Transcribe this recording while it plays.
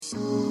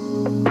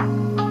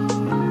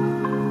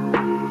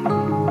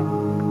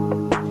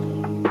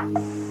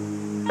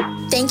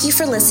you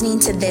for listening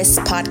to this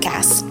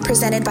podcast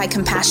presented by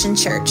Compassion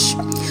Church.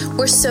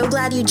 We're so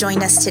glad you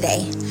joined us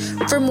today.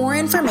 For more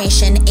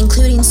information,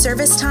 including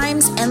service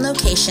times and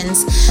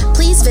locations,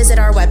 please visit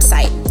our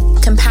website,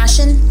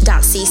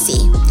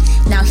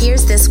 compassion.cc. Now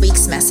here's this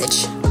week's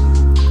message.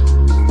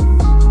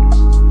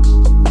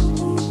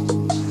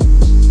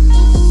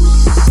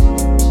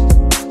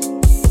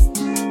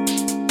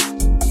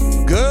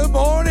 Good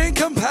morning,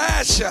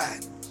 Compassion.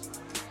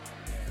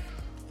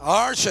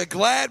 Aren't you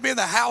glad to be in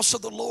the house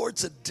of the Lord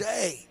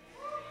today?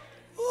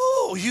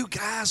 Oh, you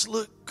guys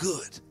look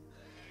good.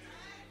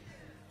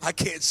 I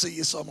can't see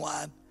you, so I'm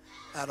lying.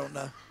 I don't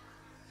know.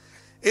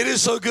 It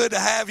is so good to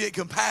have you at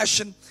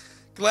Compassion.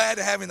 Glad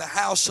to have you in the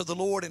house of the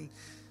Lord, and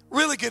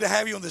really good to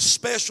have you on this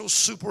special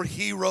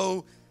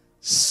Superhero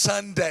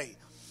Sunday.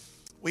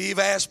 We've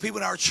asked people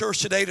in our church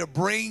today to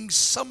bring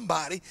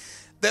somebody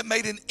that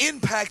made an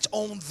impact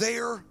on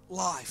their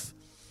life.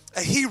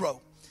 A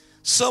hero.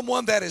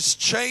 Someone that has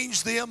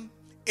changed them,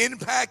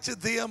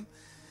 impacted them,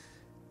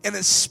 and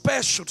is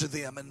special to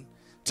them. And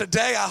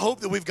today I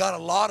hope that we've got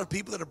a lot of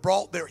people that have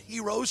brought their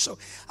heroes. So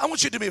I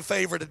want you to do me a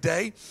favor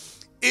today.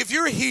 If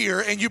you're here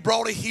and you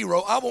brought a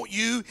hero, I want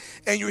you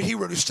and your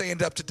hero to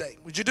stand up today.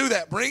 Would you do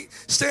that?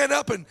 Stand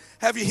up and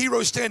have your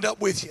hero stand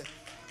up with you.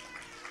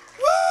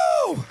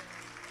 Woo!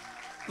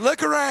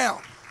 Look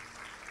around.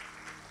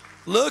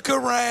 Look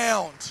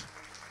around.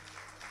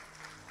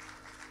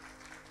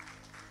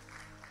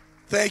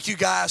 Thank you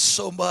guys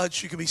so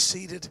much. You can be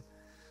seated.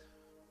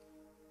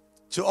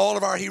 To all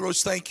of our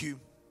heroes, thank you.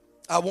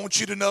 I want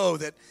you to know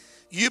that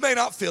you may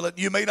not feel it,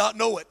 you may not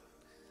know it,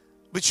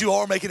 but you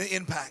are making an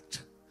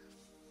impact.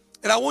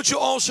 And I want you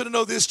also to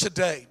know this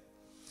today.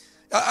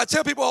 I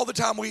tell people all the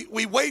time,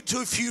 we wait to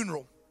a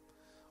funeral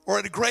or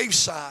at a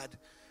graveside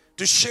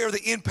to share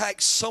the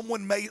impact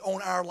someone made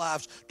on our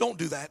lives. Don't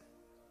do that.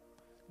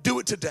 Do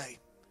it today.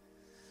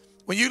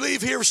 When you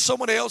leave here,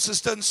 someone else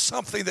has done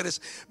something that has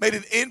made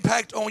an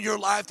impact on your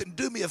life, then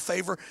do me a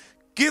favor.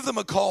 Give them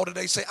a call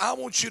today. Say, I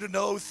want you to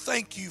know,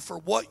 thank you for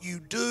what you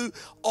do,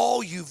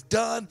 all you've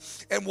done,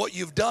 and what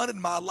you've done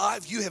in my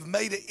life. You have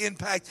made an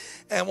impact,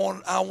 and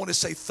I want to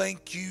say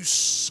thank you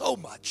so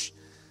much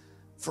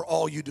for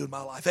all you do in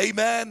my life.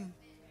 Amen.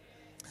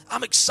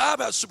 I'm excited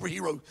about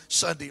Superhero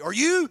Sunday. Are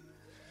you?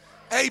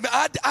 Amen.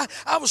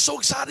 I was so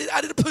excited.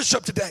 I did a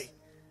push-up today.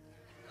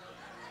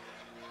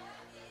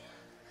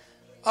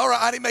 All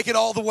right, I didn't make it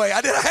all the way. I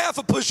did a half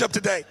a push-up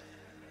today.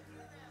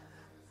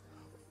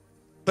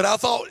 But I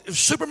thought, if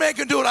Superman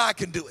can do it, I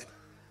can do it.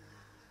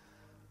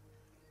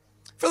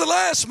 For the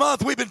last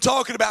month, we've been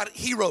talking about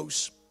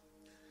heroes.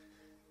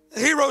 A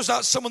hero is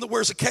not someone that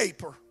wears a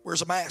cape or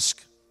wears a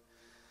mask.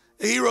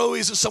 A hero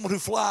isn't someone who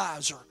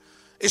flies or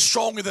is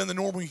stronger than the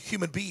normal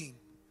human being.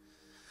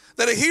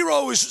 That a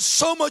hero is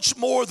so much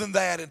more than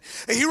that. And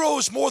a hero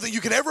is more than you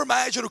can ever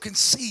imagine or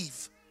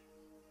conceive.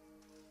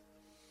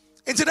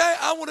 And today,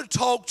 I want to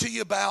talk to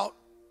you about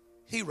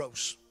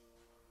heroes.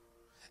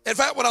 In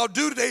fact, what I'll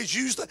do today is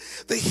use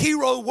the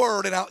hero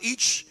word, and I'll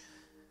each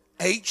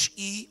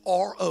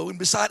H-E-R-O, and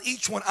beside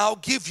each one, I'll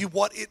give you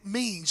what it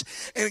means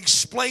and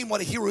explain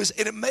what a hero is,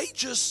 and it may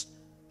just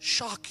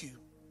shock you.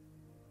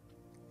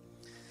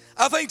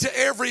 I think to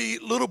every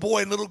little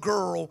boy and little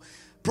girl,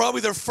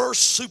 probably their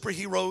first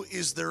superhero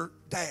is their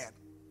dad.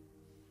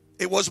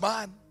 It was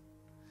mine.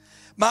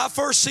 My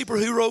first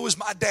superhero was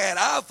my dad.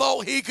 I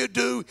thought he could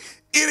do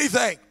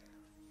anything.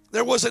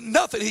 There wasn't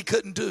nothing he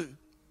couldn't do.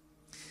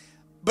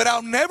 But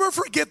I'll never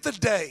forget the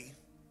day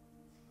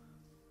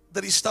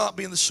that he stopped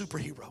being the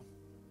superhero.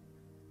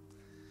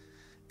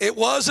 It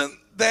wasn't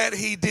that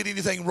he did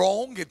anything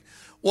wrong. It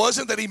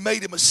wasn't that he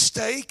made a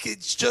mistake. It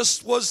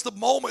just was the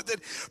moment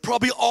that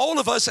probably all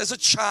of us as a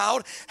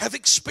child have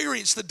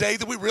experienced, the day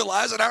that we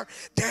realize that our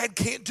dad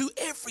can't do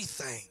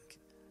everything.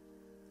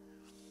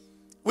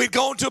 We'd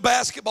gone to a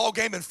basketball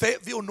game in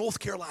Fayetteville, North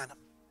Carolina.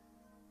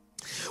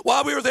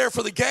 While we were there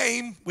for the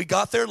game, we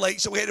got there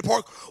late, so we had to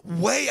park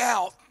way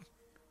out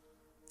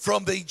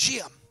from the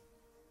gym.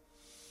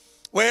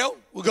 Well,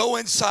 we'll go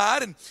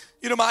inside, and,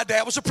 my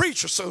dad was a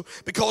preacher. So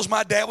because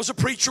my dad was a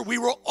preacher, we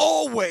were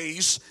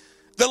always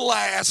the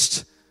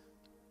last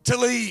to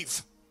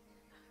leave.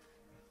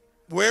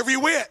 Wherever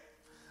you went,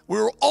 we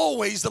were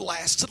always the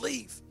last to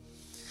leave.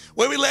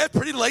 Well, we left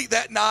pretty late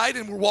that night,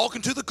 and we're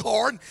walking to the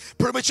car, and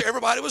pretty much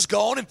everybody was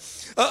gone. And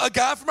a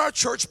guy from our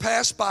church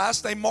passed by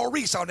us named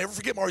Maurice. I'll never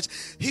forget Maurice.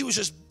 He was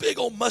this big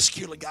old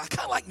muscular guy,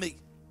 kind of like me.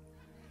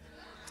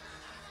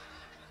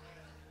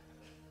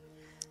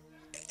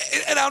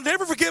 And I'll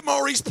never forget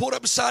Maurice pulled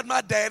up beside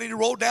my dad, and he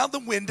rolled down the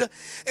window,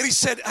 and he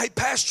said, hey,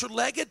 Pastor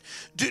Leggett,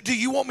 do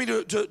you want me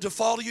to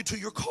follow you to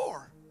your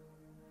car?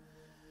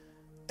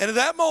 And at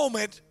that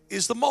moment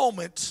is the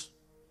moment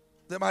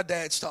that my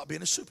dad stopped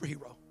being a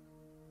superhero.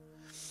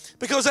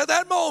 Because at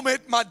that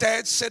moment, my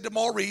dad said to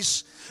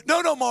Maurice,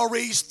 no,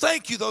 Maurice,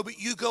 thank you, though, but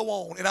you go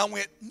on. And I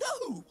went,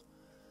 no,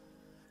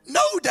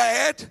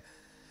 Dad.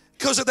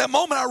 Because at that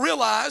moment, I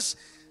realized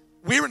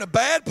we were in a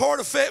bad part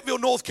of Fayetteville,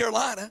 North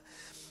Carolina.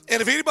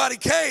 And if anybody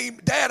came,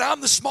 Dad,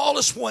 I'm the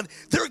smallest one.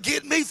 They're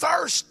getting me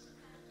first.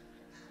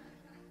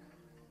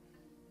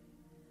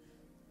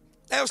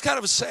 That was kind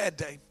of a sad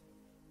day.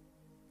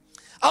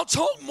 I'll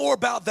talk more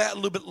about that a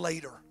little bit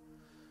later,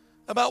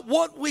 about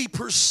what we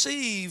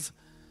perceive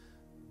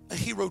a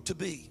hero to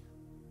be,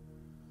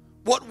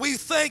 what we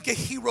think a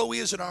hero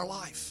is in our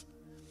life.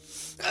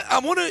 I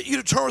want you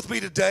to turn with me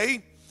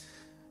today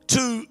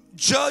to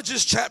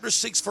Judges chapter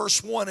 6,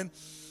 verse 1. And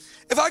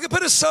if I could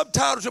put a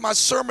subtitle to my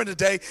sermon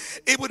today,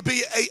 it would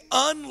be "An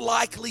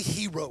Unlikely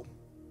Hero."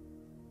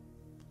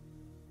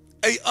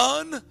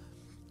 An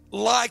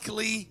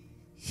unlikely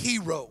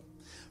hero.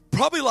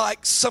 Probably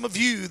like some of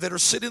you that are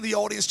sitting in the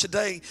audience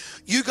today,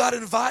 you got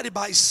invited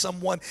by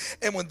someone,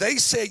 and when they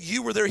said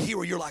you were their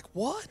hero, you're like,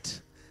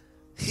 what?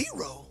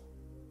 Hero?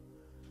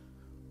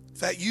 In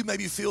fact, you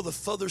maybe feel the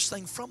furthest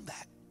thing from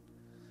that.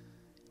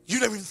 You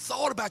never even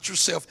thought about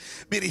yourself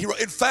being a hero.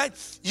 In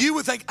fact, you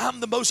would think, I'm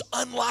the most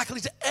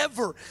unlikely to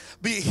ever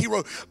be a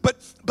hero. But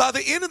by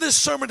the end of this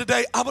sermon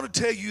today, I'm going to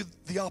tell you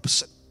the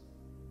opposite.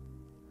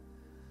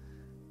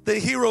 The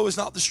hero is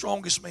not the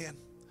strongest man,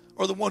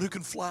 or the one who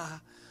can fly,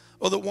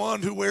 or the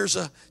one who wears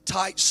a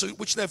tight suit,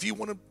 which now if you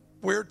want to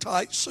wear a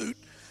tight suit,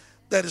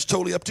 that is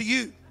totally up to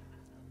you.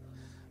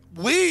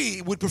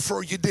 We would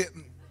prefer you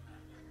didn't.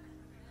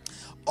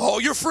 All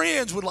your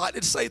friends would like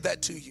to say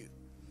that to you.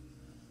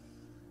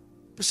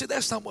 But see,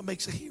 that's not what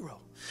makes a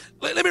hero.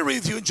 Let me read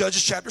with you in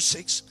Judges chapter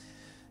 6.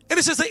 And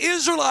it says, the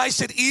Israelites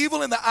did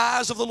evil in the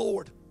eyes of the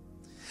Lord.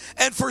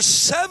 And for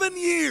 7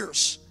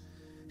 years,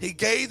 he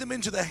gave them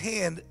into the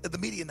hand of the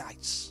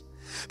Midianites,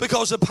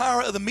 because the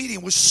power of the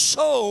Midian was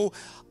so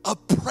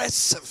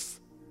oppressive.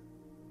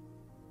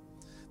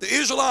 The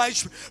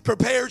Israelites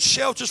prepared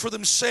shelters for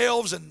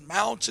themselves in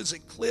mountains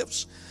and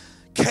cliffs,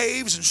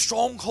 caves and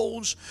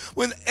strongholds.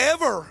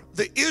 Whenever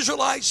the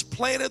Israelites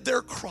planted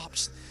their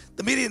crops,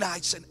 the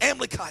Midianites and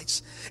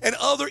Amalekites and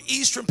other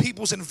eastern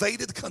peoples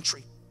invaded the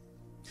country.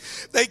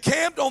 They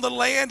camped on the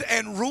land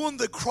and ruined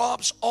the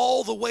crops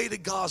all the way to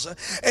Gaza,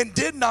 and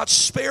did not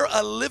spare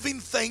a living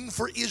thing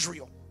for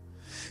Israel,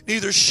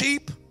 neither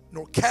sheep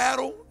nor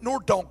cattle nor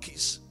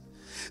donkeys.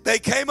 They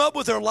came up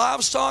with their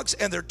livestock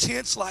and their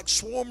tents like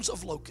swarms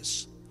of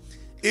locusts.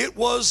 It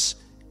was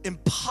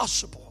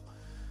impossible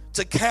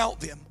to count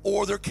them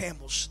or their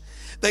camels.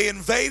 They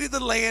invaded the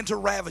land to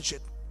ravage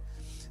it.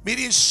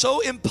 Midian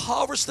so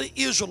impoverished the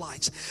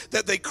Israelites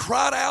that they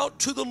cried out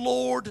to the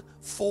Lord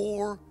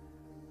for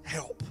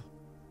help.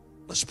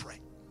 Let's pray.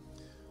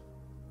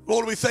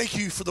 Lord, we thank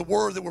you for the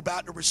word that we're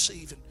about to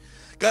receive. And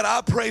God,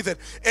 I pray that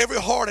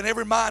every heart and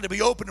every mind to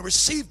be open to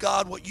receive,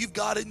 God, what you've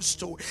got in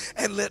store.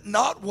 And let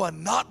not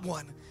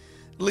one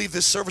leave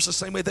this service the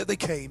same way that they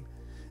came.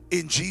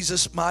 In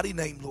Jesus' mighty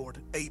name, Lord.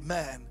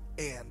 Amen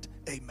and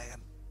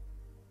amen.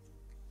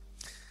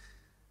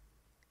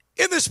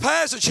 In this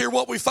passage here,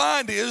 what we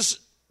find is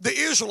the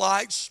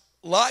Israelites,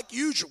 like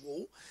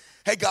usual,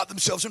 had got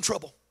themselves in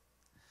trouble.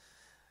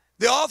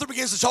 The author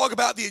begins to talk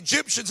about the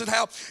Egyptians and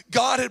how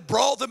God had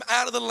brought them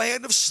out of the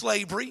land of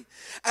slavery,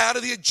 out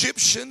of the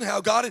Egyptian, how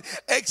God had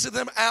exited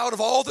them out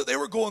of all that they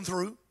were going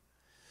through.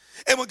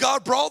 And when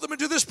God brought them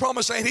into this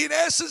promised land, he in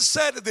essence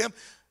said to them,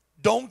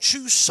 don't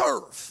you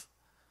serve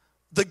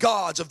the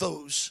gods of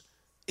those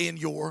in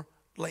your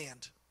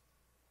land.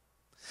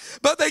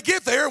 But they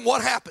get there, and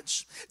what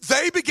happens?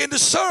 They begin to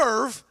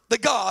serve the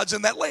gods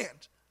in that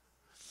land.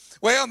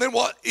 Well, and then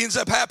what ends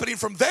up happening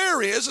from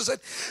there is that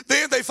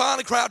then they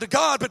finally cry out to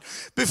God. But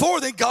before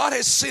then, God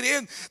has sent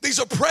in these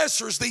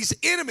oppressors, these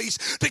enemies,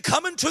 to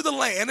come into the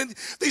land. And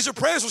these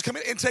oppressors come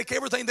in and take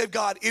everything they've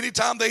got.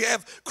 Anytime they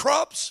have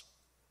crops,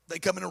 they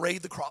come in and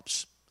raid the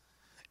crops.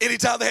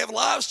 Anytime they have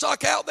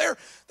livestock out there,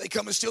 they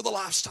come and steal the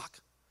livestock.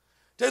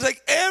 They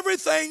take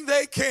everything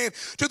they can,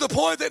 to the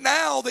point that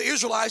now the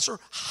Israelites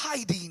are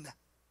hiding.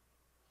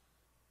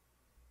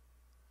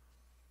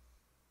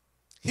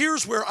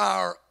 Here's where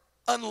our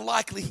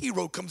unlikely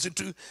hero comes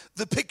into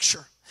the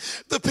picture.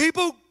 The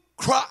people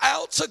cry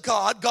out to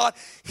God. God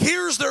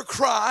hears their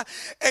cry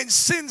and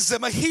sends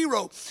them a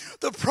hero.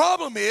 The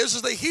problem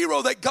is the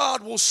hero that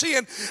God will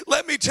send,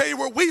 let me tell you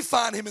where we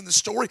find him in the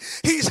story.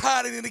 He's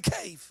hiding in a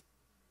cave.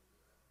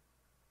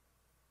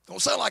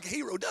 Don't sound like a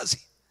hero, does he?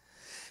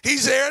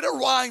 He's there at a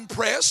wine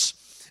press,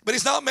 but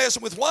he's not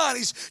messing with wine.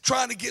 He's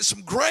trying to get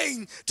some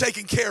grain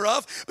taken care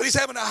of, but he's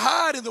having to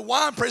hide in the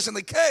wine press in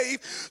the cave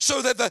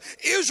so that the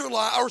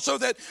Israelites, or so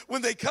that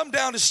when they come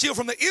down to steal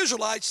from the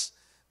Israelites,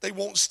 they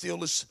won't steal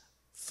his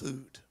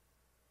food.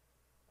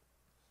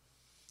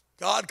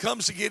 God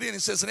comes to get in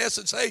and says, in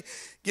essence, hey,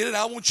 get in,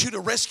 I want you to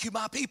rescue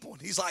my people.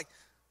 And he's like,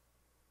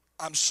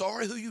 I'm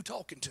sorry, who you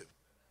talking to?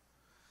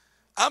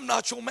 I'm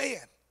not your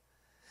man.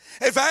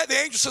 In fact, the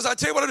angel says, I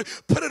tell you what I do,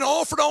 put an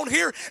offering on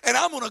here, and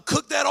I'm going to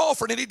cook that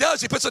offering. And he does.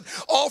 He puts an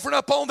offering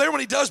up on there. When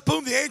he does,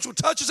 boom, the angel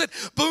touches it,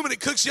 boom, and it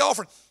cooks the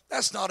offering.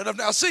 That's not enough.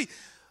 Now, see,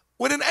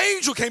 when an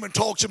angel came and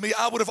talked to me,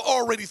 I would have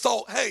already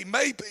thought, hey,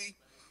 maybe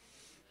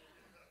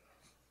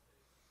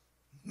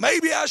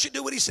I should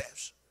do what he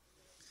says.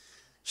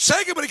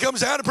 Second, when he comes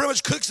down and pretty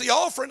much cooks the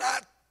offering,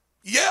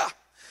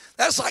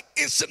 that's like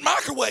instant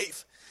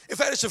microwave. In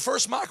fact, it's the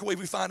first microwave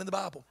we find in the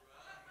Bible.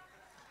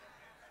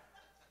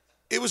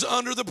 It was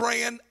under the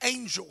brand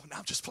Angel. No,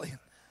 I'm just playing.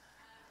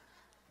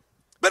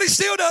 But he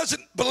still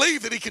doesn't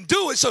believe that he can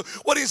do it. So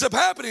what ends up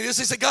happening is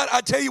he said, God,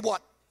 I tell you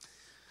what.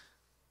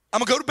 I'm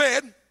going to go to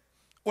bed.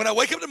 When I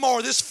wake up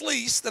tomorrow, this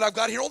fleece that I've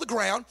got here on the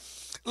ground,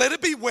 let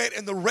it be wet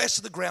and the rest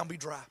of the ground be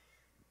dry.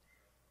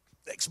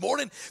 Next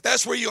morning,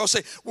 that's where you all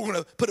say, we're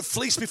going to put a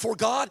fleece before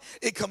God.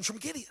 It comes from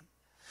Gideon.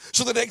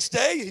 So the next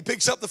day, he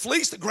picks up the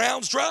fleece, the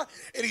ground's dry,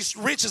 and he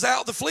reaches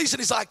out the fleece, and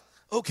he's like,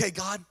 okay,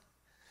 God,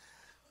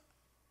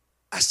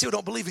 I still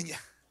don't believe in you. He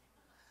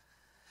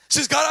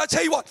says, God, I'll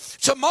tell you what,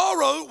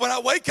 tomorrow when I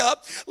wake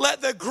up,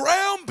 let the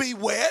ground be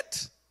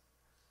wet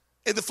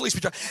and the fleece be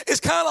dry. It's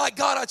kind of like,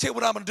 God, I'll tell you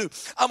what I'm going to do.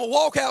 I'm going to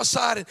walk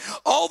outside, and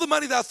all the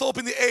money that I throw up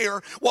in the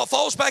air, what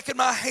falls back in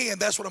my hand,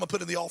 that's what I'm going to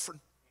put in the offering.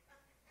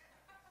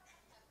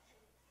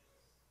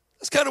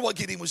 That's kind of what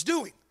Gideon was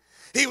doing.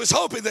 He was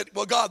hoping that,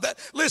 well, God,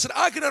 listen,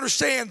 I can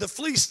understand the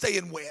fleece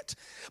staying wet,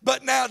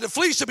 but now the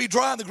fleece to be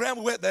dry and the ground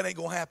be wet, that ain't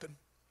going to happen.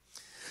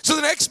 So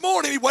the next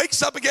morning, he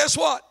wakes up, and guess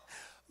what?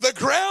 The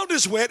ground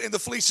is wet and the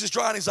fleece is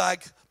dry, and he's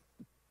like,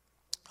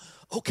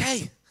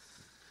 okay,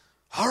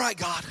 all right,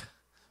 God.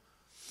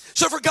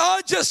 So for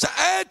God just to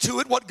add to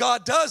it, what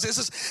God does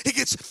is he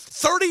gets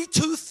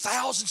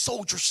 32,000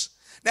 soldiers.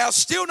 Now,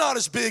 still not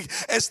as big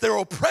as their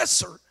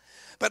oppressor,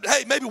 but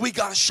hey, maybe we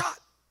got a shot.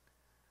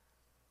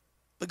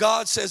 But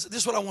God says,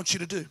 this is what I want you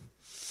to do.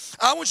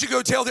 I want you to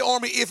go tell the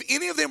army, if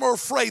any of them are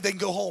afraid, they can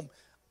go home.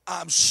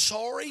 I'm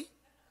sorry?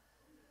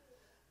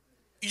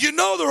 You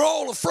know they're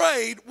all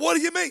afraid. What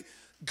do you mean?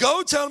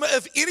 Go tell them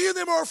if any of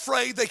them are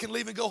afraid, they can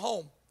leave and go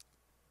home.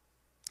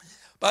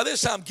 By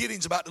this time,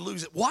 Gideon's about to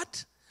lose it.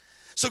 What?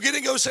 So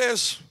Gideon goes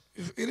says,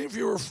 if any of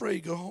you are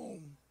afraid, go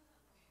home.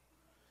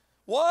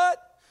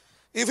 What?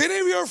 If any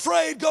of you are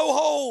afraid, go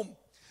home.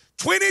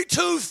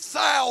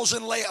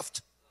 22,000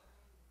 left.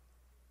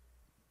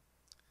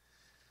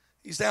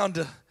 He's down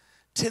to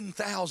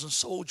 10,000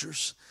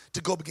 soldiers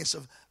to go up against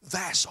a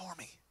vast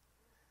army.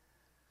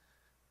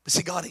 But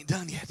see, God ain't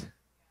done yet.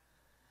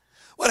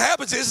 What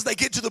happens is they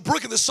get to the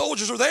brook and the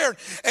soldiers are there,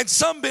 and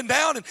some been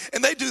down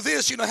and they do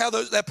this. You know how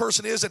that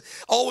person is, and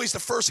always the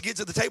first to get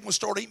to the table and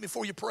start eating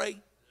before you pray.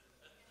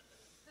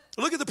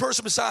 Look at the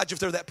person beside you if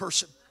they're that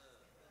person.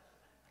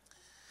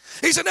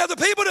 He said, now the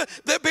people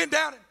that been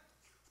down and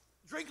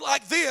drink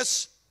like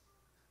this,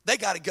 they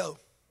got to go.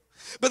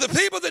 But the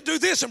people that do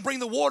this and bring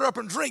the water up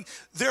and drink,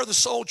 they're the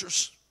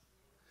soldiers.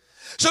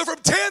 So from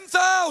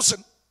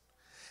 10,000,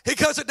 he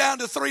cuts it down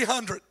to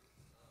 300.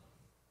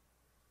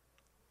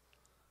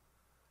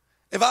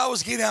 If I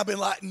was Gideon, I'd been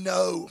like,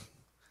 no,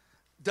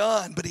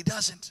 done. But he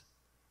doesn't.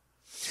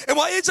 And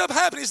what ends up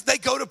happening is they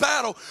go to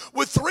battle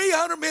with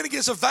 300 men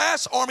against a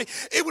vast army.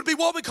 It would be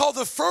what we call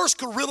the first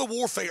guerrilla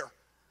warfare.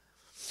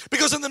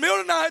 Because in the middle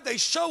of the night, they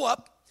show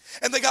up,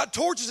 and they got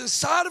torches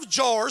inside of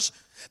jars.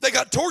 They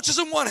got torches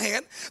in one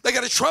hand. They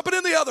got a trumpet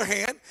in the other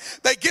hand.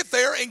 They get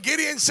there, and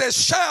Gideon says,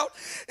 shout.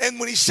 And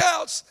when he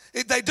shouts,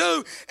 they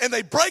do, and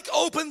they break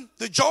open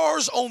the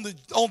jars on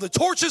the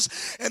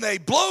torches, and they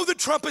blow the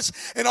trumpets,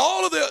 and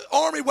all of the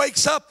army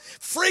wakes up,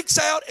 freaks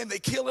out, and they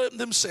kill it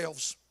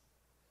themselves.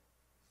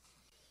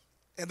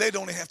 And they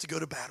don't even have to go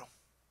to battle.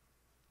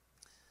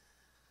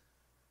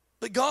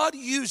 But God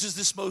uses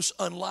this most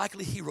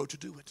unlikely hero to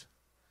do it.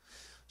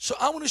 So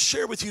I want to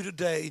share with you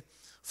today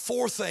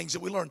 4 things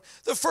that we learned.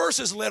 The first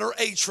is letter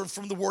H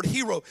from the word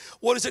hero.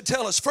 What does it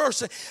tell us?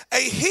 First, a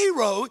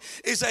hero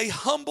is a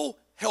humble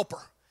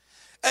helper.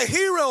 A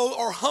hero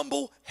are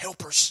humble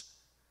helpers.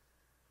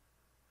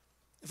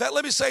 In fact,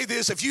 let me say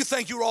this. If you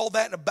think you're all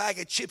that in a bag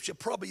of chips, you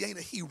probably ain't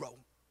a hero.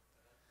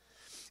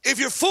 If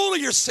you're full of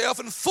yourself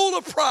and full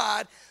of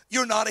pride,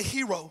 you're not a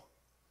hero.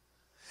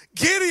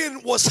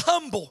 Gideon was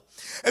humble.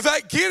 In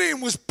fact,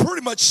 Gideon was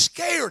pretty much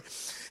scared.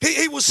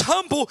 He was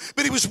humble,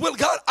 but he was willing.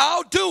 God,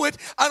 I'll do it.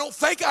 I don't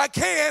think I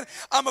can.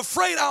 I'm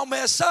afraid I'll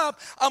mess up.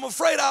 I'm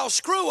afraid I'll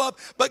screw up.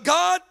 But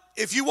God,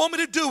 if you want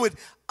me to do it,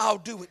 I'll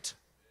do it.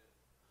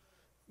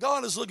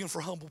 God is looking for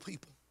humble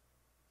people,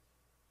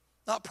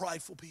 not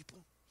prideful people,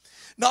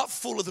 not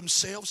full of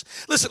themselves.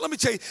 Listen, let me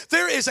tell you,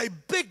 there is a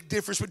big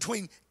difference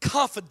between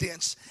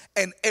confidence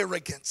and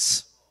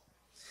arrogance.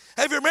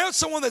 Have you ever met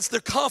someone they're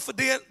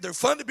confident, they're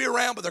fun to be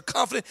around, but they're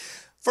confident,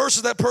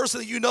 versus that person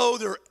that you know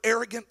they're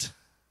arrogant?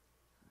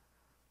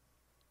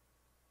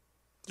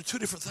 They're 2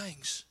 different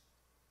things.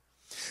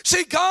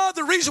 See, God,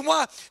 the reason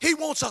why he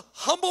wants a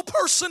humble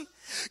person,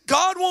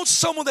 God wants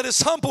someone that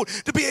is humble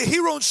to be a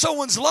hero in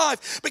someone's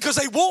life, because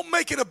they won't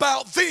make it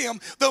about them,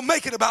 they'll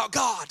make it about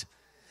God.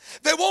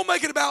 They won't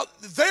make it about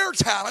their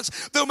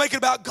talents, they'll make it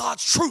about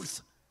God's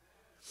truth.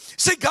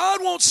 See,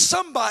 God wants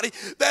somebody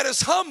that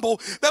is humble,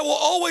 that will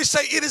always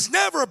say, it is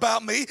never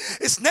about me.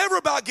 It's never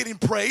about getting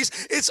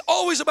praise. It's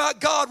always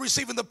about God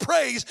receiving the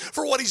praise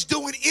for what he's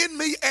doing in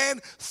me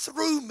and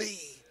through me.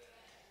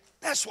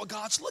 That's what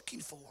God's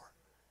looking for.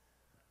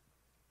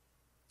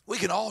 We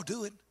can all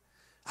do it.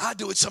 I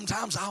do it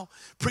sometimes. I'll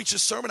preach a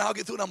sermon, I'll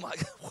get through it, I'm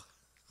like,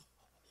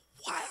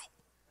 wow.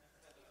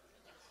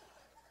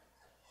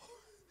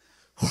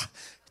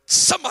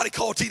 Somebody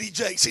call T.D.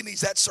 Jakes. He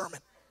needs that sermon.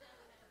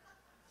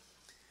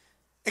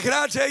 And can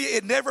I tell you,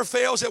 it never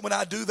fails that when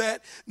I do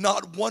that,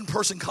 not one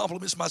person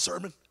compliments my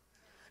sermon.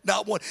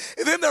 Not one.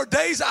 And then there are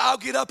days I'll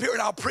get up here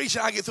and I'll preach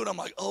and I get through and I'm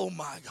like, oh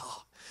my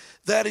God,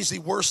 that is the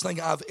worst thing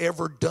I've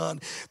ever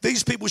done.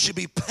 These people should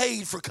be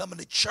paid for coming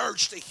to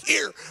church to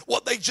hear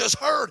what they just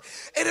heard.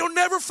 And it'll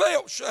never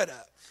fail. Shut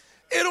up.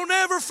 It'll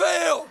never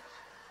fail.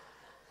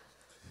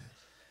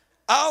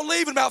 I'll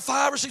leave and about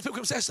 5 or 6 people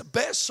come say, that's the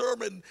best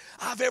sermon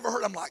I've ever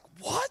heard. I'm like,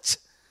 what?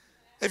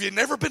 Have you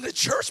never been to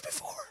church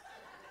before?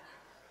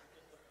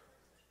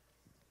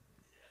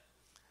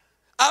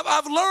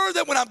 I've learned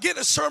that when I'm getting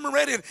a sermon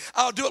ready, and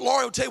I'll do it,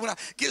 Laurie will tell you, when I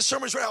get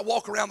sermons ready, I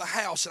walk around the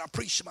house and I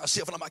preach to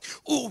myself, and I'm like,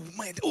 oh,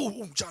 man,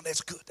 oh, John,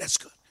 that's good, that's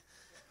good.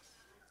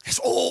 It's,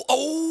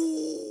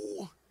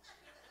 oh.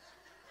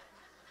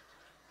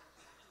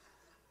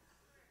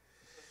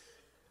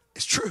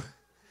 It's true.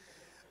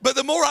 But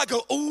the more I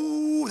go,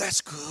 oh, that's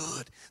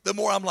good, the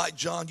more I'm like,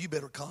 John, you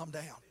better calm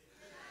down.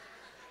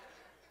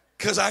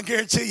 Because I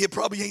guarantee you it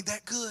probably ain't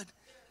that good.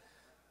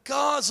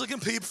 God's looking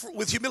at people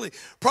with humility.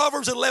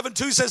 Proverbs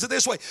 11:2 says it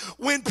this way.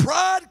 When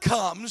pride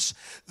comes,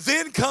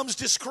 then comes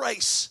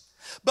disgrace.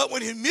 But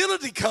when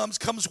humility comes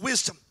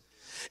wisdom.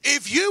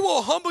 If you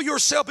will humble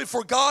yourself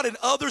before God and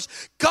others,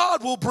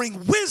 God will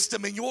bring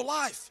wisdom in your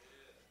life.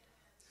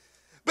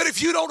 But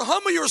if you don't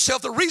humble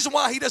yourself, the reason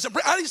why he doesn't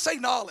bring, I didn't say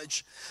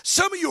knowledge.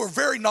 Some of you are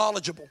very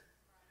knowledgeable,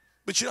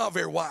 but you're not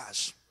very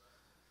wise.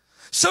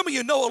 Some of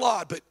you know a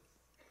lot, but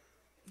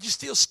you're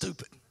still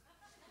stupid.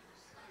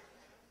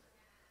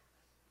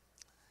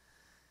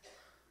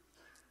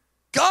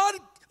 God,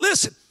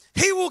 listen,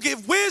 he will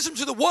give wisdom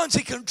to the ones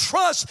he can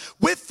trust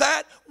with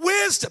that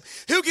wisdom.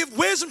 He'll give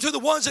wisdom to the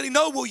ones that he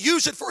knows will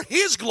use it for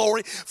his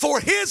glory, for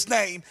his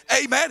name.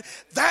 Amen.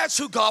 That's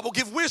who God will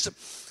give wisdom.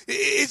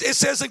 It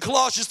says in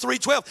Colossians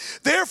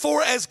 3:12,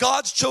 therefore, as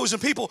God's chosen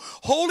people,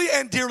 holy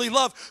and dearly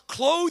loved,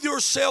 clothe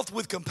yourself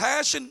with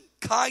compassion,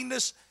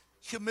 kindness,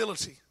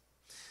 humility.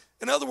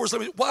 In other words,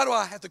 why do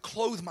I have to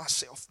clothe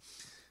myself?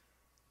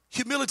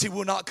 Humility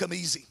will not come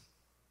easy.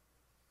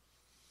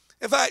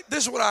 In fact,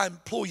 this is what I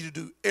implore you to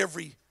do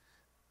every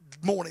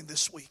morning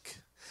this week.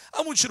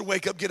 I want you to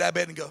wake up, get out of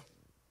bed, and go.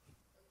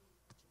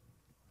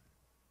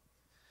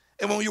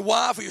 And when your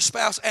wife or your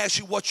spouse asks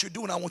you what you're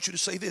doing, I want you to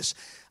say this.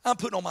 I'm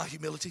putting on my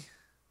humility.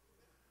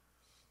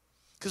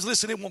 Because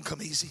listen, it won't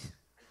come easy.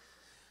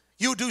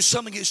 You'll do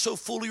something that's so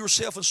full of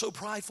yourself and so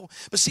prideful.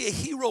 But see, a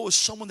hero is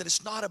someone that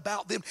it's not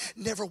about them,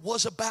 never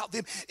was about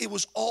them. It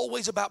was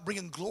always about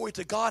bringing glory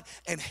to God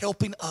and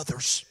helping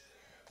others.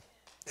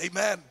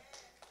 Amen.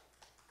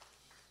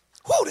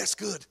 Whoa, that's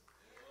good.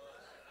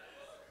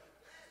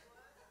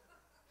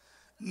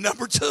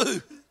 Number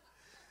 2,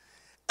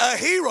 a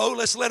hero,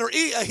 let's letter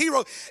E, a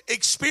hero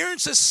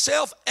experiences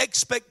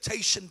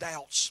self-expectation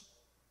doubts.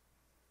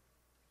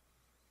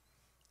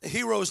 A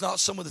hero is not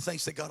someone that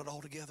thinks they got it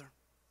all together.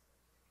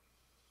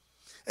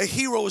 A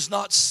hero is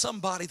not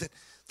somebody that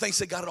thinks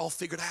they got it all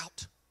figured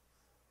out.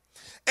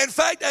 In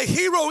fact, a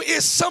hero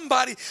is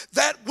somebody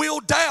that will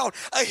doubt.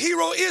 A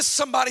hero is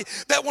somebody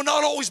that will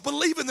not always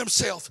believe in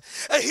themselves.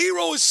 A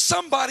hero is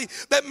somebody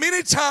that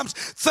many times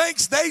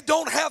thinks they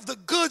don't have the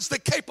goods, the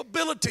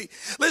capability.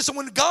 Listen,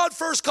 when God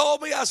first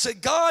called me, I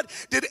said, God,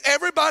 did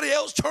everybody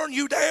else turn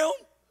you down?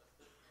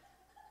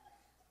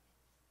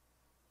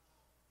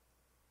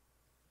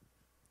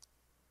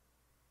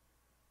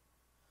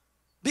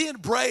 Being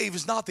brave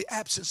is not the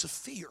absence of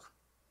fear.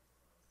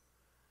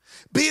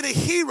 Being a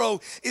hero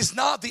is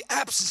not the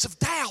absence of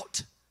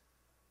doubt.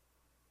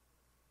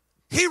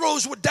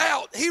 Heroes would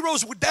doubt.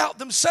 Heroes would doubt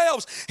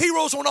themselves.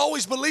 Heroes won't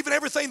always believe in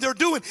everything they're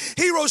doing.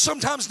 Heroes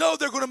sometimes know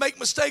they're going to make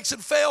mistakes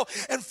and fail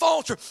and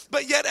falter.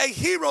 But yet a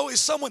hero is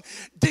someone,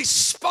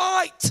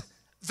 despite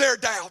their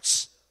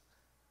doubts,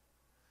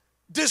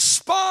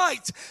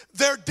 despite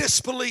their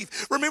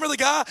disbelief. Remember the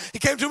guy, he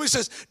came to him and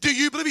says, do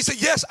you believe? He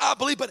said, yes, I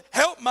believe, but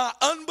help my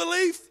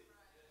unbelief.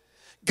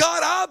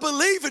 God, I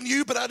believe in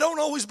you, but I don't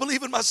always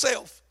believe in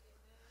myself.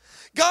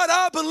 God,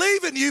 I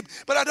believe in you,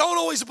 but I don't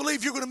always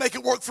believe you're going to make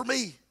it work for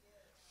me.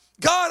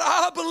 God,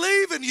 I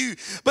believe in you,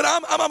 but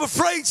I'm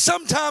afraid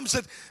sometimes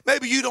that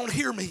maybe you don't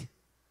hear me.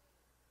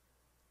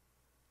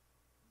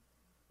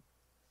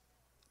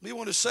 We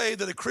want to say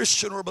that a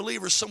Christian or a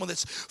believer is someone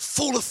that's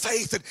full of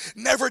faith and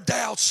never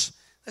doubts.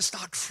 That's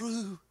not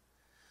true.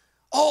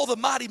 All the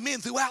mighty men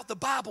throughout the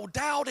Bible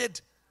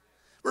doubted.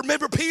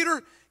 Remember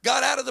Peter?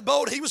 Got out of the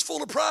boat. He was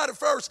full of pride at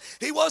first.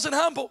 He wasn't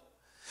humble.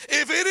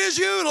 If it is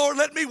you, Lord,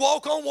 let me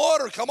walk on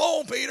water. Come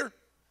on, Peter.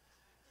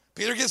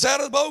 Peter gets out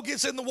of the boat,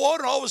 gets in the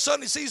water, and all of a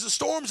sudden he sees the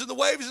storms and the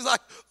waves. He's like,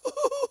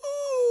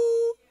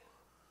 ooh.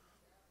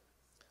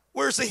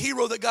 Where's the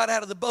hero that got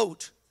out of the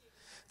boat?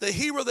 The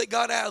hero that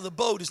got out of the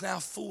boat is now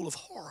full of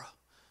horror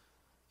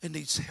and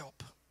needs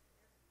help.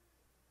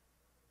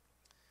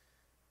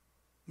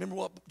 Remember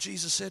what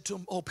Jesus said to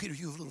him? Oh, Peter,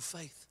 you have little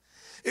faith.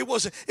 It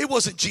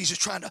wasn't Jesus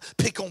trying to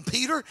pick on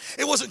Peter.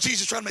 It wasn't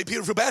Jesus trying to make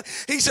Peter feel bad.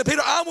 He said,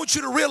 Peter, I want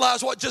you to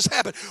realize what just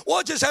happened.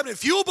 What just happened?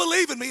 If you'll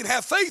believe in me and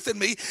have faith in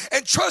me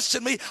and trust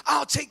in me,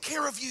 I'll take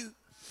care of you.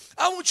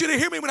 I want you to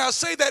hear me when I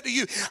say that to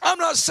you. I'm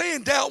not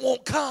saying doubt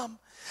won't come.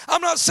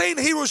 I'm not saying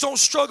heroes don't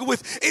struggle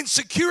with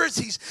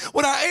insecurities.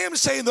 What I am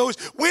saying, though, is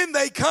when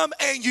they come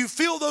and you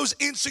feel those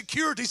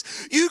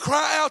insecurities, you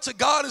cry out to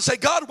God and say,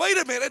 God, wait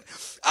a minute.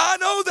 I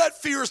know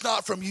that fear is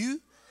not from you.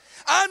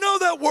 I know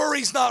that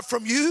worry's not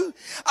from you.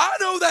 I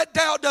know that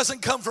doubt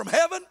doesn't come from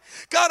heaven.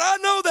 God, I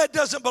know that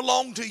doesn't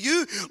belong to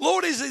you.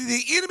 Lord, is it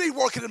the enemy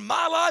working in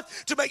my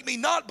life to make me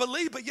not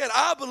believe? But yet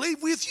I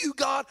believe with you,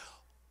 God,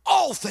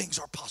 all things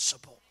are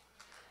possible.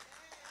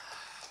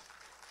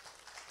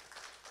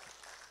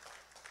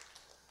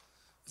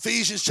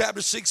 Ephesians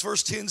chapter 6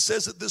 verse 10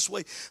 says it this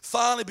way.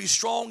 Finally be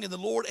strong in the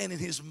Lord and in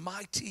his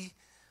mighty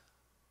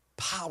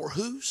power.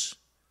 Whose?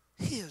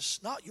 His,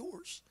 not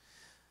yours.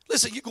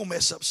 Listen, you're going to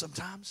mess up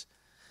sometimes.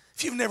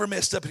 If you've never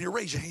messed up in here,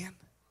 raise your hand.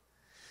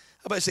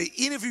 I'm about to say,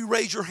 any of you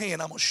raise your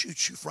hand, I'm going to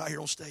shoot you right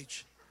here on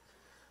stage.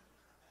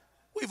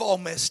 We've all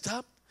messed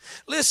up.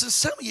 Listen,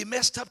 some of you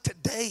messed up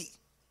today.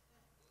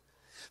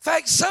 In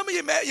fact, some of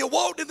you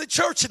walked in the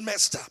church and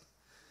messed up.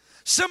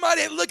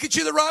 Somebody didn't look at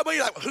you the right way.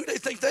 You're like, well, who do they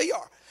think they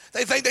are?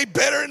 They think they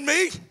better than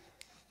me?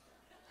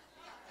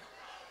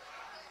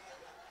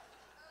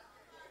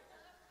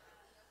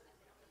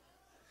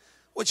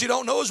 What you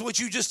don't know is what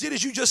you just did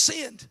is you just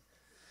sinned.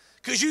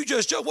 Because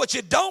what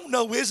you don't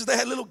know is they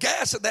had a little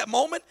gas at that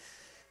moment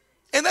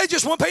and they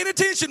just weren't paying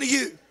attention to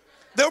you.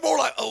 They're more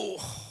like, oh,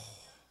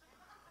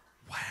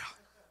 wow.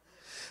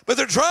 But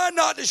they're trying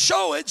not to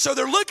show it, so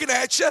they're looking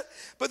at you,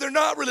 but they're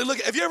not really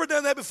looking. Have you ever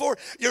done that before?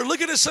 You're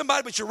looking at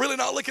somebody, but you're really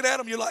not looking at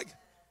them. You're like,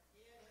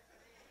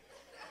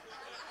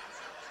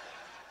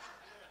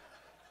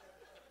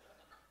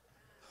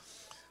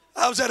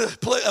 I was at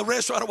a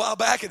restaurant a while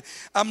back, and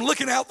I'm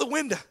looking out the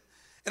window.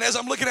 And as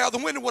I'm looking out the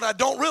window, what I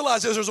don't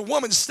realize is there's a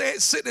woman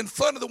sitting in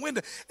front of the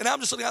window, and I'm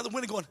just looking out the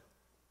window going,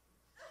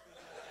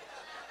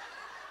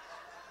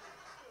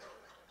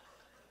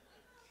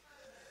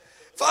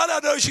 find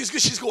out, no,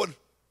 she's going,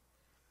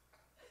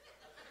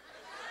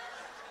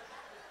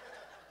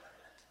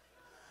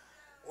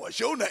 what's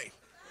your name?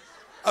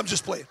 I'm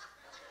just playing.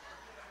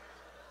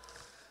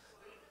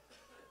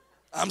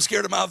 I'm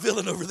scared of my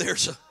villain over there,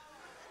 so.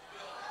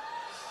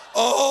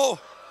 Oh,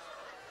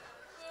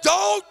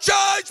 don't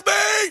judge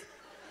me.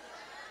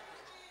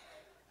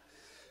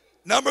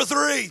 Number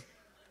 3,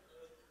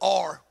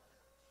 R.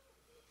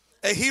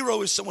 A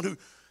hero is someone who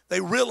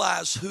they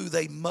realize who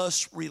they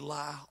must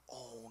rely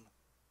on.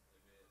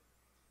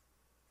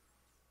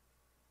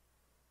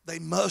 They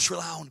must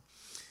rely on.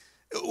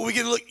 We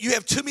can look. You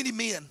have too many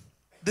men.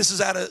 This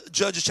is out of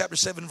Judges chapter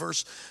 7,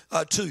 verse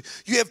 2.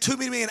 You have too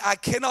many men. I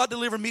cannot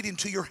deliver meat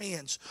into your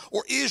hands,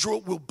 or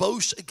Israel will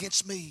boast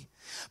against me.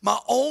 My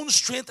own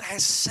strength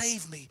has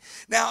saved me.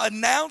 Now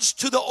announce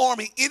to the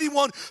army,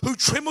 anyone who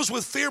trembles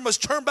with fear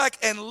must turn back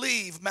and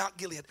leave Mount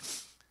Gilead.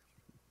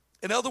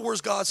 In other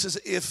words, God says,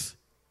 if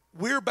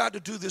we're about to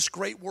do this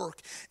great work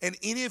and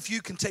any of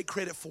you can take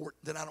credit for it,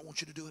 then I don't want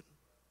you to do it.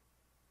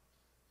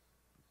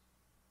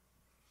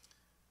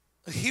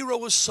 A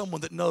hero is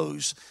someone that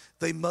knows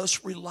they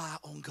must rely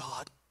on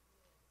God.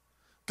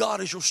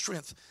 God is your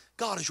strength.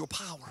 God is your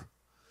power.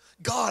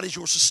 God is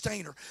your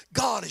sustainer.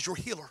 God is your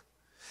healer.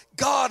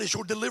 God is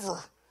your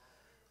deliverer.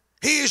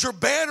 He is your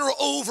banner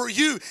over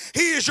you.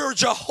 He is your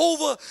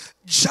Jehovah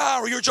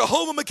Jireh, your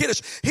Jehovah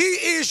M'Kiddush. He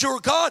is your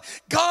God.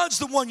 God's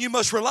the one you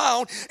must rely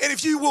on. And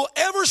if you will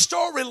ever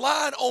start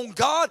relying on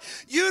God,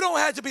 you don't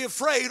have to be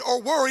afraid or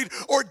worried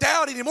or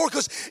doubt anymore.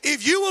 Because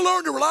if you will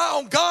learn to rely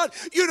on God,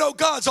 you know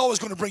God's always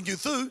going to bring you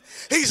through.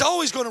 He's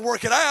always going to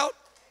work it out.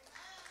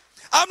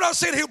 I'm not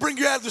saying he'll bring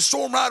you out of the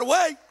storm right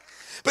away,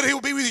 but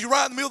he'll be with you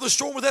right in the middle of the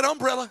storm with that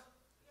umbrella.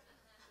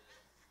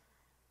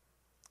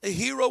 A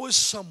hero is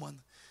someone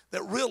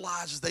that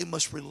realizes they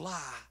must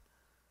rely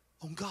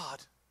on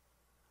God.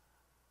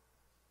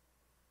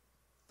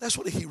 That's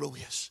what a hero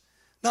is.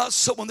 Not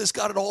someone that's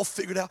got it all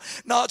figured out.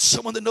 Not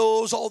someone that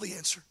knows all the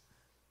answer.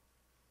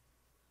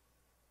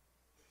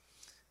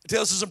 It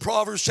tells us in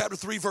Proverbs chapter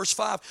 3, verse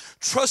 5,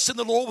 trust in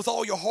the Lord with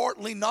all your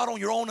heart, lean not on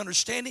your own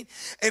understanding,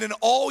 and in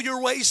all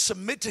your ways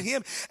submit to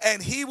him,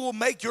 and he will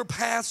make your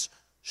paths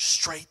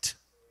straight.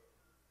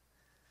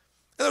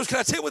 In other words, can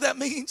I tell you what that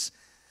means?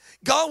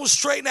 God will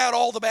straighten out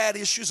all the bad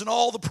issues and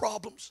all the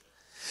problems.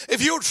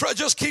 If you'll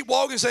just keep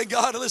walking saying,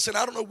 God, listen,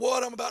 I don't know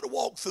what I'm about to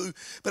walk through,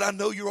 but I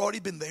know you've already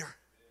been there.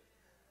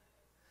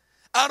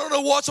 I don't know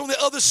what's on the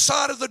other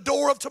side of the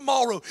door of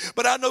tomorrow,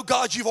 but I know,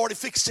 God, you've already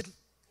fixed it.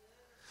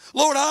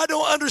 Lord, I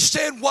don't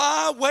understand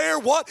why, where,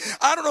 what.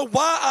 I don't know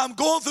why I'm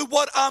going through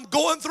what I'm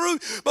going through,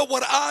 but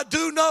what I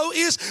do know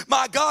is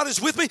my God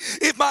is with me.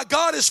 If my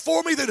God is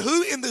for me, then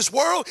who in this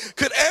world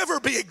could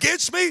ever be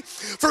against me?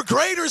 For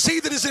greater is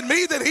he that is in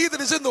me than he that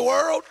is in the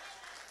world.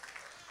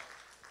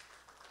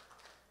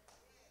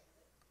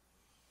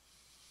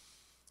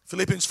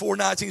 Philippians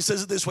 4:19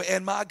 says it this way,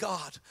 and my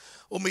God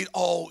will meet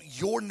all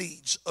your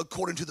needs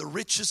according to the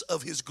riches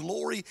of his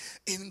glory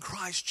in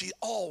Christ Jesus.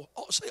 All,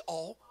 say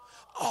all.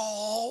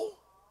 All.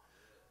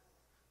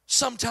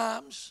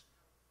 Sometimes,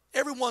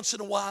 every once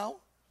in a while,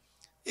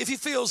 if he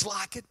feels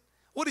like it,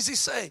 what does he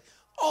say?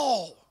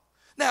 All.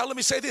 Now, let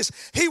me say this.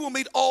 He will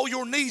meet all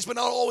your needs, but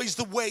not always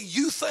the way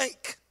you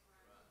think.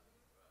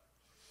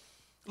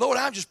 Lord,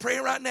 I'm just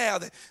praying right now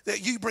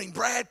that you bring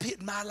Brad Pitt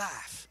in my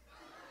life.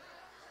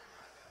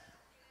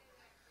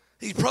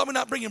 He's probably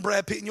not bringing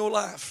Brad Pitt in your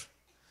life.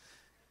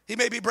 He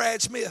may be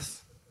Brad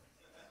Smith.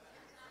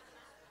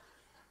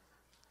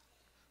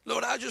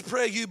 Lord, I just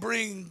pray you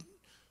bring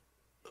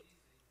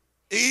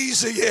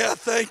easy. Yeah,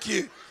 thank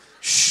you.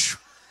 Shh.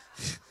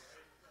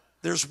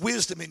 There's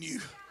wisdom in you.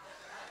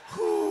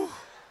 Whew.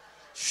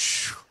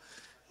 Shh.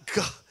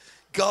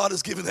 God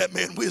has given that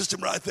man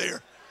wisdom right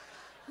there.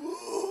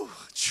 Whew.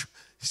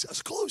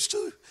 That's close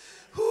too.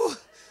 Whew.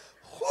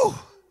 Whew.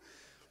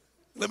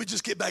 Let me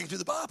just get back into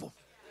the Bible.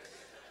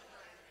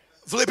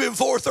 Philippians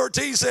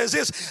 4:13 says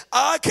this,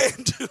 I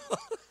can do.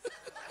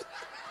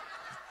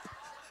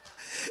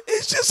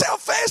 It's just how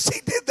fast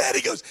he did that.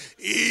 He goes,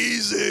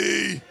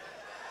 easy.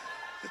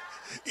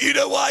 You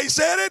know why he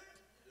said it?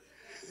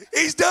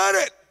 He's done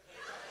it.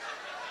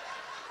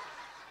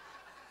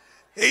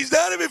 He's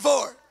done it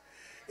before.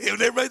 He'll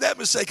never make that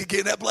mistake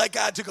again. That black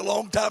eye took a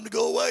long time to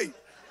go away.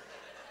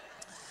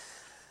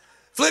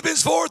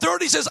 Philippians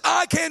 4:30 says,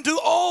 I can do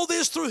all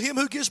this through him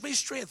who gives me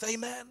strength.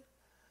 Amen.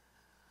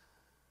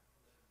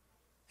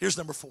 Here's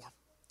number 4.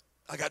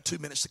 I got 2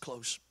 minutes to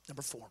close.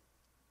 Number 4.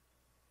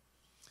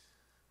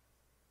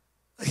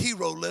 A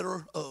hero,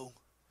 letter O,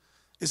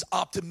 is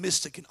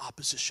optimistic in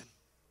opposition.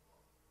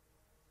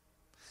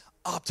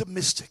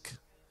 Optimistic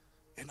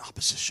in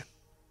opposition.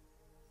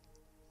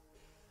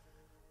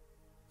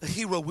 A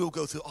hero will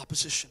go through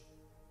opposition.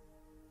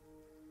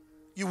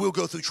 You will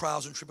go through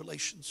trials and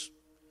tribulations.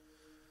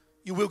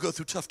 You will go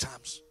through tough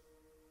times.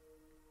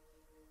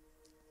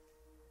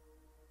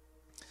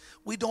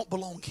 We don't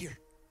belong here.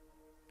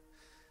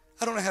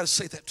 I don't know how to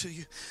say that to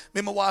you. Me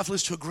and my wife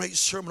listened to a great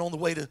sermon on the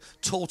way to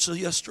Tulsa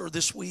yesterday or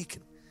this week.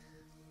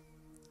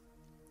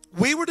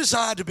 We were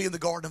designed to be in the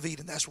Garden of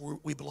Eden. That's where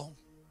we belong.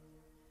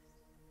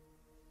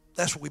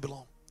 That's where we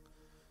belong.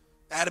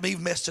 Adam and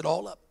Eve messed it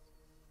all up.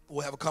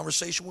 We'll have a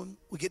conversation when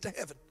we get to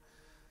heaven.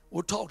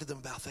 We'll talk to them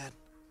about that.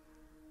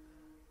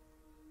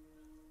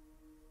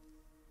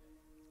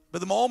 But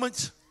the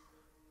moment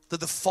that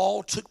the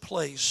fall took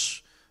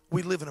place,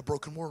 we live in a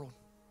broken world.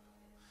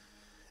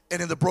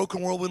 And in the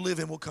broken world we live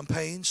in will come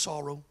pain,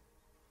 sorrow,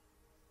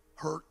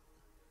 hurt,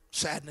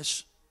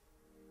 sadness.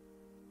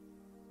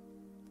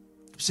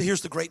 See,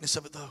 here's the greatness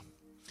of it though.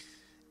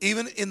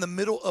 Even in the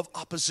middle of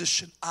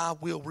opposition, I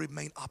will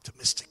remain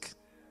optimistic.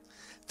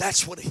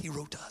 That's what a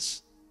hero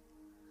does.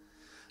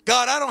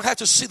 God, I don't have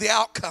to see the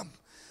outcome,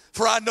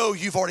 for I know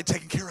you've already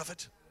taken care of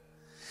it.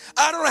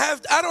 I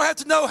don't have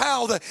to know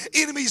how the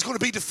enemy is going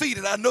to be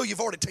defeated. I know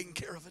you've already taken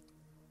care of it.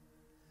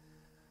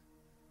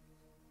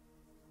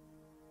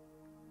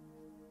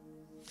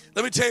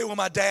 Let me tell you when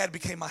my dad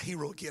became my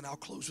hero again. I'll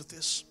close with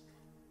this.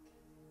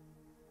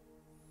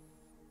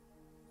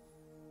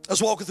 I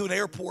was walking through an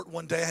airport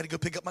one day. I had to go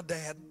pick up my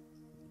dad.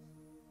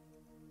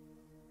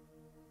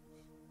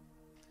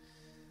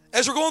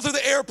 As we're going through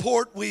the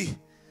airport, we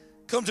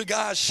come to a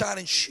guy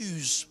shining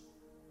shoes.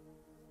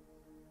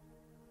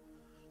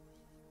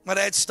 My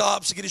dad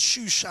stops to get his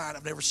shoes shined.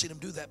 I've never seen him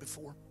do that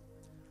before.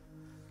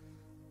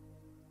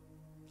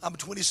 I'm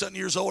 20-something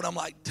years old. I'm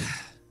like,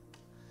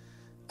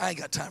 I ain't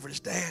got time for this,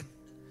 Dad.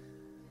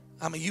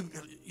 I mean,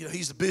 you know,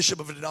 he's the bishop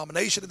of a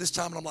denomination at this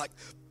time, and I'm like,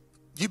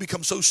 you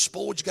become so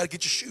spoiled, you got to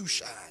get your shoes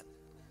shined.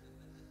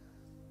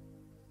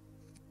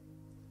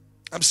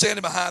 I'm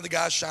standing behind the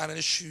guy shining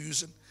his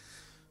shoes, and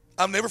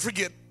I'll never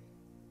forget.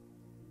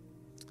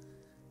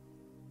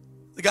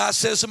 The guy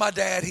says to my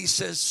dad, he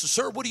says,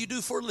 sir, what do you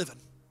do for a living?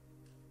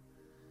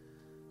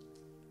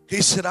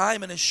 He said, I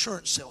am an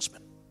insurance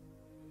salesman.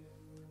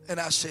 And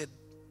I said,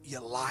 you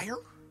liar?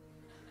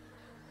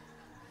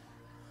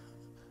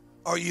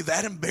 Are you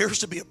that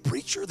embarrassed to be a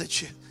preacher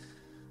that you...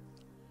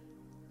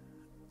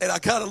 And I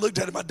kind of looked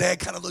at him. My dad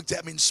kind of looked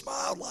at me and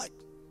smiled like,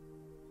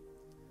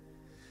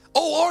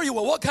 oh, are you?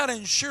 Well, what kind of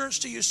insurance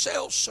do you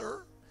sell,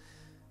 sir?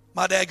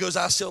 My dad goes,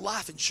 I sell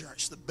life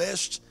insurance, the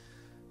best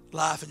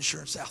life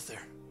insurance out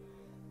there.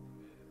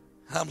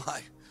 I'm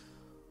like,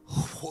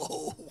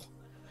 whoa,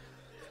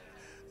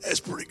 that's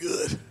pretty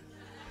good.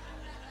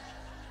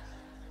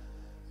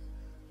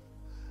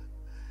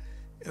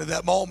 And at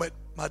that moment,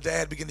 my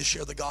dad began to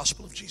share the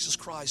gospel of Jesus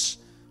Christ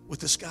with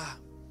this guy.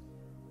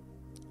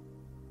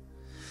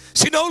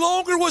 See, no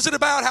longer was it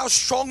about how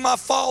strong my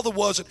father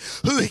was and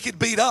who he could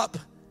beat up.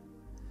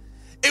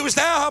 It was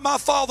now how my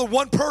father,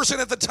 one person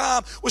at the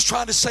time, was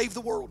trying to save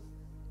the world.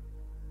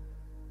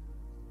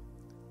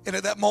 And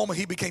at that moment,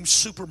 he became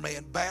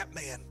Superman,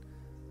 Batman,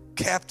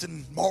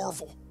 Captain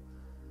Marvel.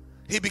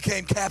 He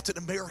became Captain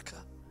America.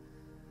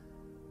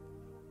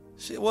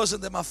 See, it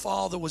wasn't that my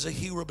father was a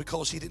hero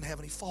because he didn't have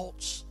any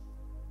faults.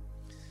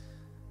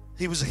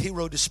 He was a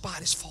hero despite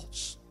his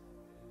faults.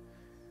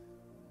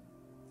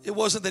 It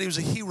wasn't that he was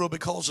a hero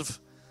because of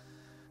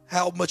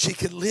how much he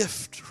could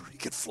lift or he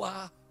could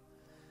fly.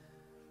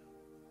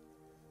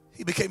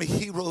 He became a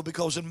hero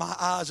because in my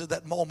eyes at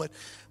that moment,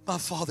 my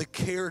father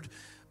cared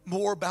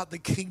more about the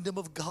kingdom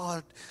of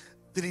God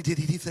than he did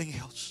anything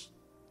else.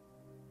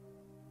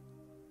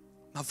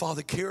 My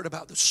father cared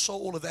about the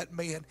soul of that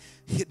man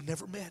he had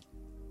never met.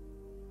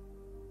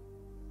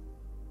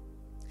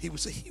 He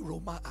was a hero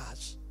in my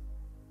eyes.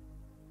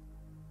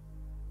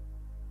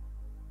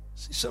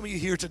 See, some of you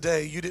here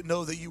today, you didn't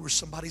know that you were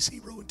somebody's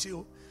hero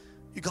until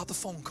you got the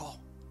phone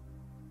call.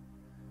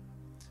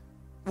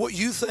 What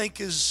you think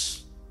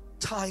is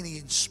tiny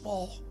and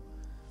small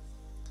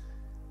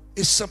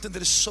is something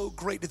that is so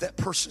great to that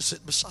person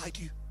sitting beside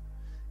you.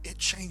 It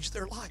changed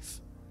their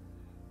life.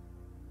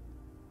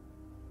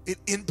 It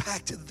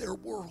impacted their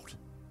world.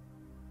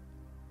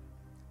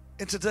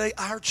 And today,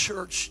 our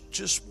church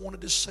just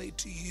wanted to say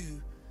to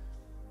you,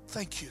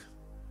 thank you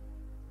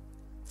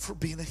for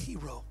being a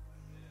hero.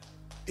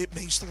 It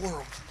means the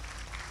world.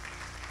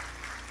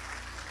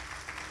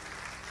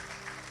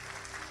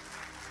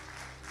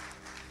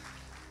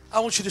 I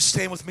want you to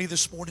stand with me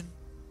this morning.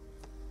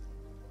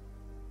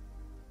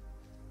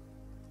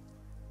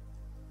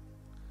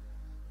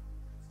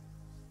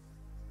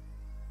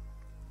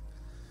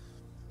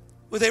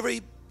 With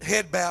every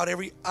head bowed,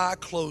 every eye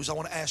closed, I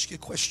want to ask you a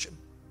question.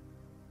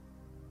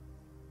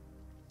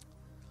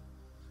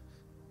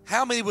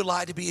 How many would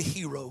like to be a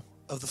hero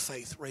of the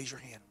faith? Raise your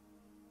hand.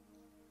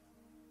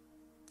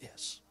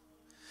 Yes.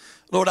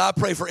 Lord, I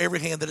pray for every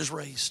hand that is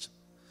raised.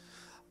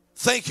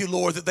 Thank you,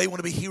 Lord, that they want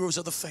to be heroes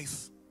of the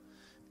faith.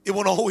 It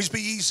won't always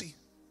be easy.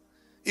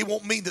 It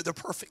won't mean that they're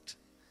perfect.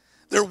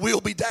 There will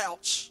be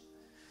doubts.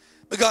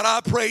 But God,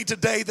 I pray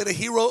today that a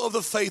hero of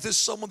the faith is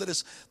someone that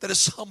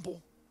is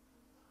humble.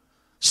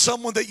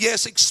 Someone that,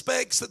 yes,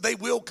 expects that they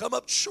will come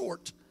up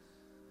short.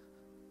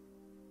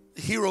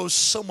 A hero is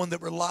someone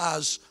that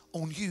relies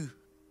on you.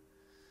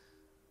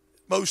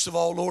 Most of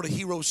all, Lord, a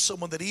hero is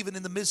someone that even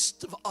in the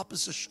midst of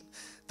opposition,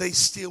 they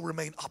still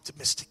remain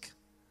optimistic.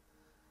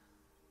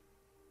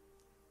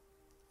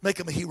 Make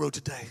them a hero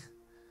today.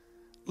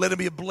 Let him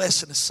be a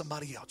blessing to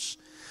somebody else.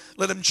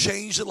 Let him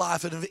change the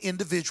life of an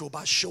individual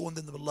by showing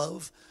them the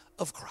love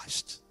of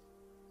Christ.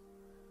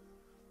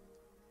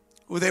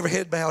 With every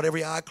head bowed,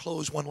 every eye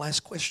closed, one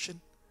last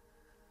question.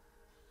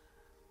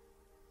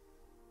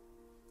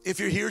 If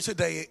you're here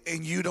today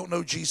and you don't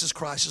know Jesus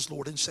Christ as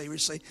Lord and Savior,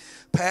 say,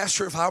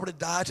 Pastor, if I were to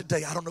die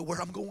today, I don't know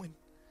where I'm going.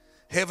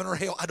 Heaven or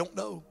hell, I don't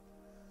know.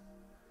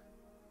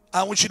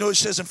 I want you to know it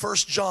says in 1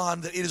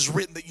 John that it is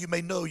written that you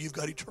may know you've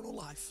got eternal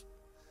life.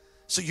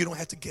 So you don't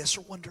have to guess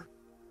or wonder.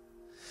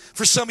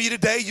 For some of you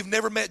today, you've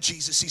never met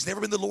Jesus. He's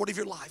never been the Lord of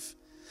your life.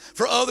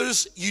 For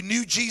others, you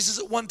knew Jesus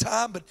at one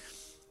time, but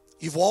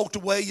you've walked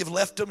away, you've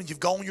left him, and you've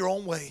gone your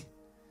own way.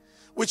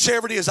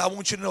 Whichever it is, I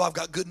want you to know I've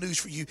got good news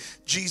for you.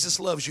 Jesus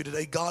loves you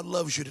today. God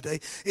loves you today.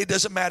 It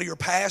doesn't matter your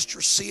past,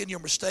 your sin, your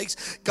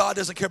mistakes. God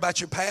doesn't care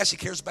about your past. He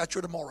cares about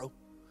your tomorrow.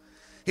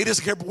 He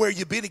doesn't care where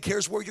you've been. He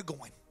cares where you're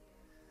going.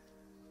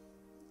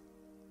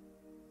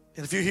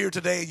 And if you're here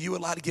today and you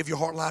would like to give your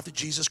heart and life to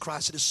Jesus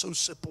Christ, it is so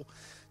simple.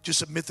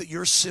 Just admit that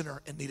you're a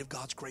sinner in need of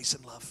God's grace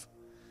and love.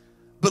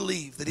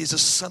 Believe that he's the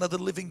Son of the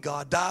living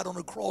God, died on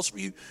a cross for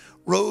you,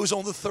 rose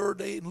on the third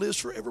day, and lives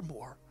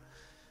forevermore.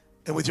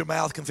 And with your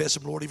mouth confess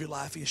him Lord of your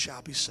life, you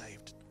shall be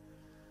saved.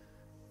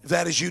 If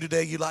that is you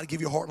today, you'd like to give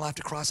your heart and life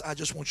to Christ, I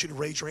just want you to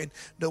raise your hand.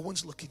 No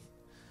one's looking.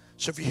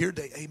 So if you're here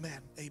today,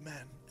 amen,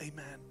 amen,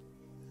 amen,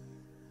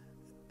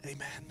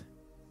 amen.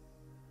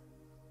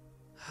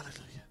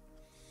 Hallelujah.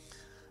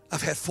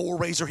 I've had 4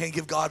 raise their hand,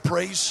 give God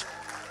praise.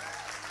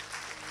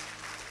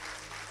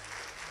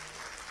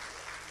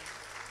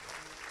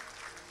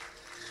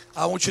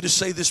 I want you to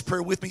say this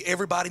prayer with me,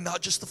 everybody, not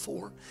just the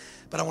 4,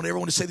 but I want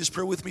everyone to say this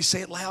prayer with me.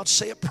 Say it loud,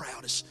 say it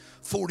proud. As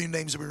 40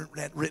 names have been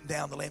written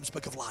down in the Lamb's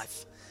Book of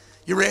Life.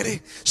 You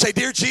ready? Say,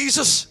 Dear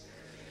Jesus,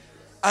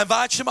 I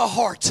invite you in my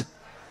heart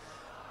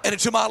and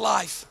into my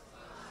life.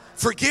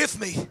 Forgive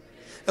me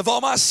of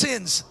all my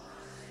sins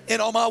and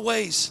all my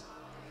ways.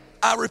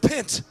 I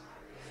repent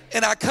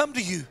and I come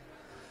to you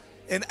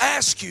and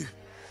ask you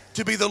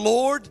to be the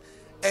Lord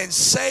and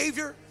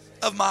Savior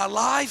of my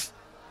life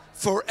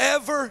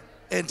forever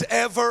and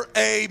ever.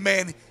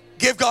 Amen.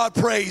 Give God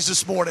praise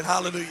this morning.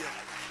 Hallelujah.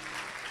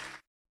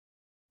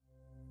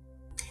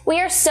 We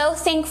are so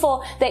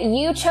thankful that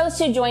you chose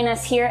to join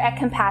us here at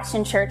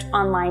Compassion Church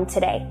Online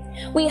today.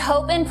 We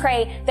hope and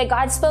pray that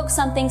God spoke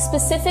something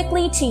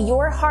specifically to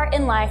your heart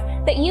and life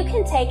that you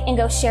can take and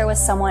go share with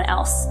someone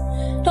else.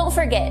 Don't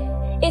forget,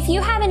 if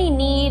you have any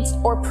needs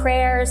or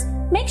prayers,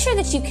 make sure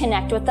that you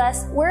connect with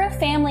us. We're a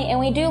family and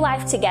we do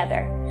life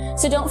together.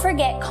 So don't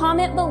forget,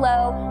 comment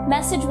below,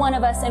 message one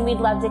of us, and we'd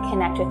love to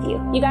connect with you.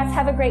 You guys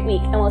have a great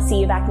week, and we'll see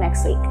you back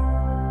next week.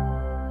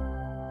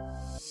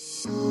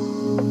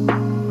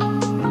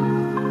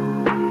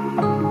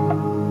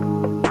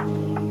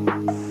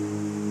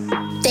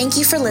 Thank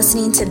you for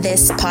listening to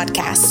this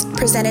podcast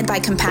presented by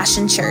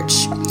Compassion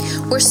Church.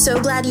 We're so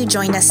glad you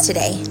joined us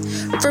today.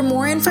 For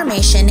more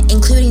information,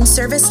 including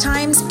service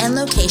times and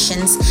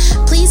locations,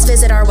 please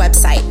visit our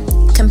website,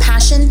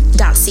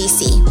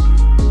 compassion.cc.